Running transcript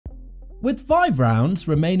With 5 rounds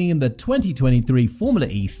remaining in the 2023 Formula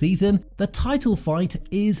E season, the title fight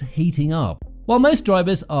is heating up. While most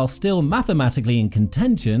drivers are still mathematically in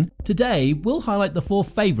contention, today we'll highlight the 4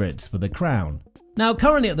 favourites for the crown. Now,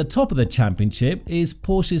 currently at the top of the championship is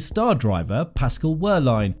Porsche's star driver Pascal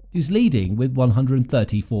Wehrlein, who's leading with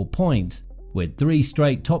 134 points. With 3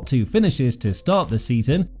 straight top 2 finishes to start the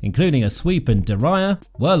season, including a sweep in Diriyah,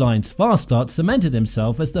 Wehrlein's fast start cemented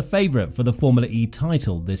himself as the favourite for the Formula E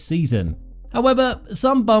title this season. However,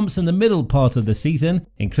 some bumps in the middle part of the season,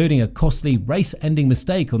 including a costly race-ending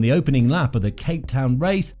mistake on the opening lap of the Cape Town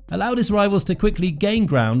race, allowed his rivals to quickly gain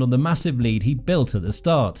ground on the massive lead he built at the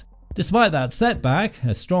start. Despite that setback,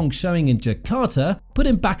 a strong showing in Jakarta put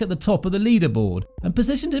him back at the top of the leaderboard and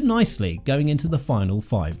positioned him nicely going into the final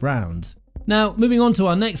 5 rounds. Now, moving on to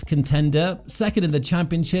our next contender, second in the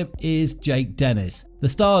championship is Jake Dennis, the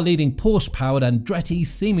star-leading Porsche-powered Andretti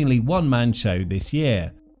seemingly one-man show this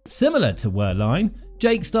year. Similar to Wehrlein,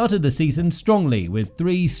 Jake started the season strongly with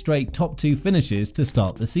 3 straight top 2 finishes to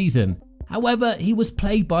start the season. However, he was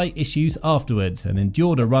plagued by issues afterwards and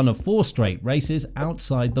endured a run of 4 straight races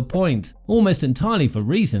outside the points, almost entirely for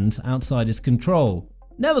reasons outside his control.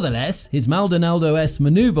 Nevertheless, his Maldonado-esque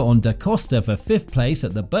manoeuvre on Da Costa for 5th place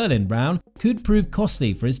at the Berlin round could prove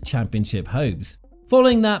costly for his championship hopes.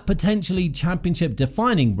 Following that potentially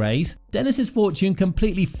championship-defining race, Dennis's fortune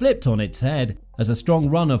completely flipped on its head, as a strong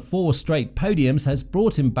run of 4 straight podiums has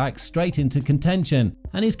brought him back straight into contention,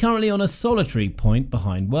 and he's currently on a solitary point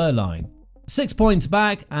behind Wehrlein. 6 points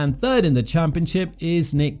back and third in the championship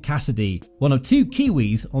is Nick Cassidy, one of 2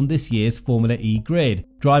 Kiwis on this year's Formula E grid,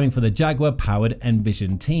 driving for the Jaguar-powered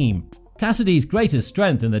Envision team. Cassidy's greatest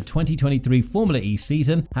strength in the 2023 Formula E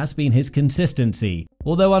season has been his consistency,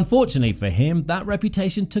 although unfortunately for him, that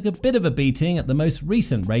reputation took a bit of a beating at the most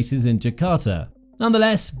recent races in Jakarta.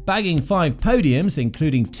 Nonetheless, bagging 5 podiums,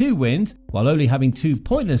 including 2 wins, while only having 2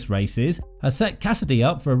 pointless races, has set Cassidy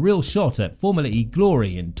up for a real shot at Formula E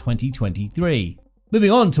glory in 2023.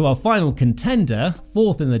 Moving on to our final contender,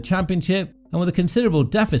 4th in the championship, and with a considerable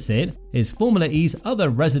deficit, is Formula E's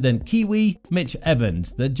other resident Kiwi, Mitch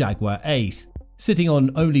Evans, the Jaguar ace. Sitting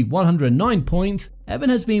on only 109 points,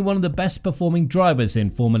 Evan has been one of the best performing drivers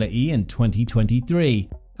in Formula E in 2023.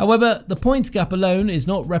 However, the points gap alone is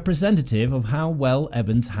not representative of how well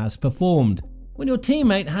Evans has performed. When your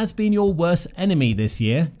teammate has been your worst enemy this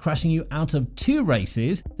year, crashing you out of 2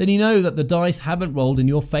 races, then you know that the dice haven't rolled in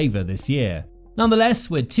your favour this year. Nonetheless,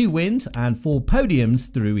 with 2 wins and 4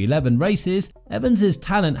 podiums through 11 races, Evans'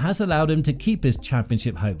 talent has allowed him to keep his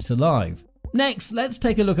championship hopes alive. Next, let's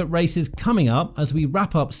take a look at races coming up as we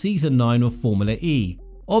wrap up Season 9 of Formula E.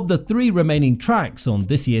 Of the 3 remaining tracks on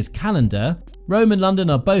this year's calendar, Rome and London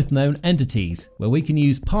are both known entities, where we can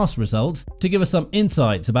use past results to give us some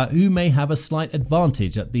insights about who may have a slight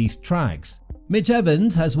advantage at these tracks. Mitch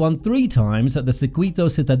Evans has won 3 times at the Circuito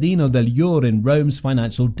Cittadino del Ur in Rome's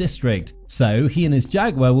financial district, so he and his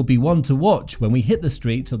Jaguar will be one to watch when we hit the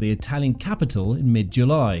streets of the Italian capital in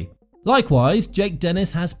mid-July. Likewise, Jake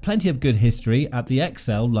Dennis has plenty of good history at the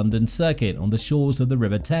XL London circuit on the shores of the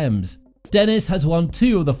River Thames. Dennis has won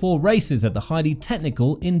 2 of the 4 races at the highly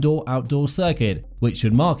technical indoor-outdoor circuit, which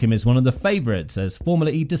should mark him as one of the favourites as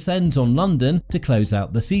Formula E descends on London to close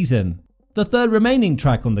out the season. The third remaining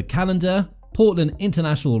track on the calendar, Portland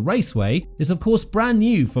International Raceway, is of course brand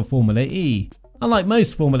new for Formula E. Unlike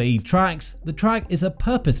most Formula E tracks, the track is a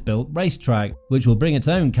purpose-built racetrack, which will bring its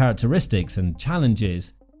own characteristics and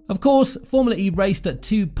challenges. Of course, Formula E raced at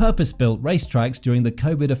 2 purpose-built racetracks during the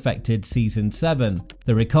COVID-affected Season 7,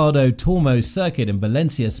 the Ricardo Tormo circuit in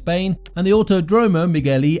Valencia, Spain, and the Autodromo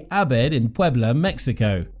Miguel E. Abed in Puebla,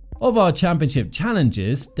 Mexico. Of our championship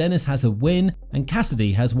challenges, Dennis has a win and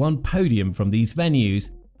Cassidy has 1 podium from these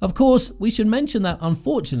venues. Of course, we should mention that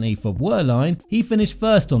unfortunately for Wehrlein, he finished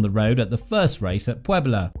first on the road at the first race at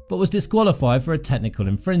Puebla, but was disqualified for a technical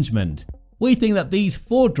infringement. We think that these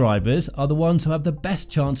 4 drivers are the ones who have the best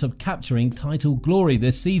chance of capturing title glory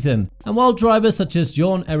this season, and while drivers such as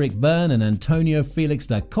Jean-Eric Vergne and Antonio Felix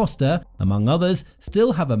da Costa, among others,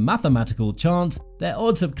 still have a mathematical chance, their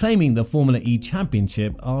odds of claiming the Formula E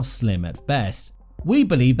championship are slim at best. We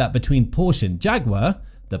believe that between Porsche and Jaguar,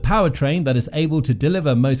 the powertrain that is able to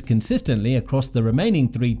deliver most consistently across the remaining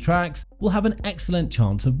 3 tracks will have an excellent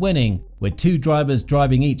chance of winning. With 2 drivers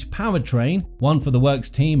driving each powertrain, 1 for the works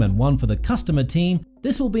team and 1 for the customer team,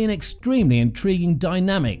 this will be an extremely intriguing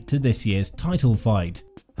dynamic to this year's title fight.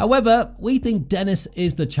 However, we think Dennis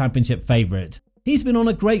is the championship favourite. He's been on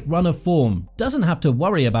a great run of form, doesn't have to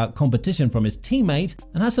worry about competition from his teammate,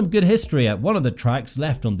 and has some good history at one of the tracks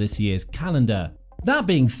left on this year's calendar. That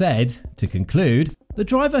being said, to conclude, The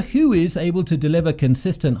driver who is able to deliver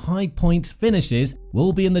consistent high points finishes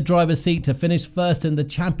will be in the driver's seat to finish first in the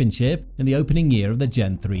championship in the opening year of the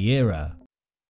Gen 3 era.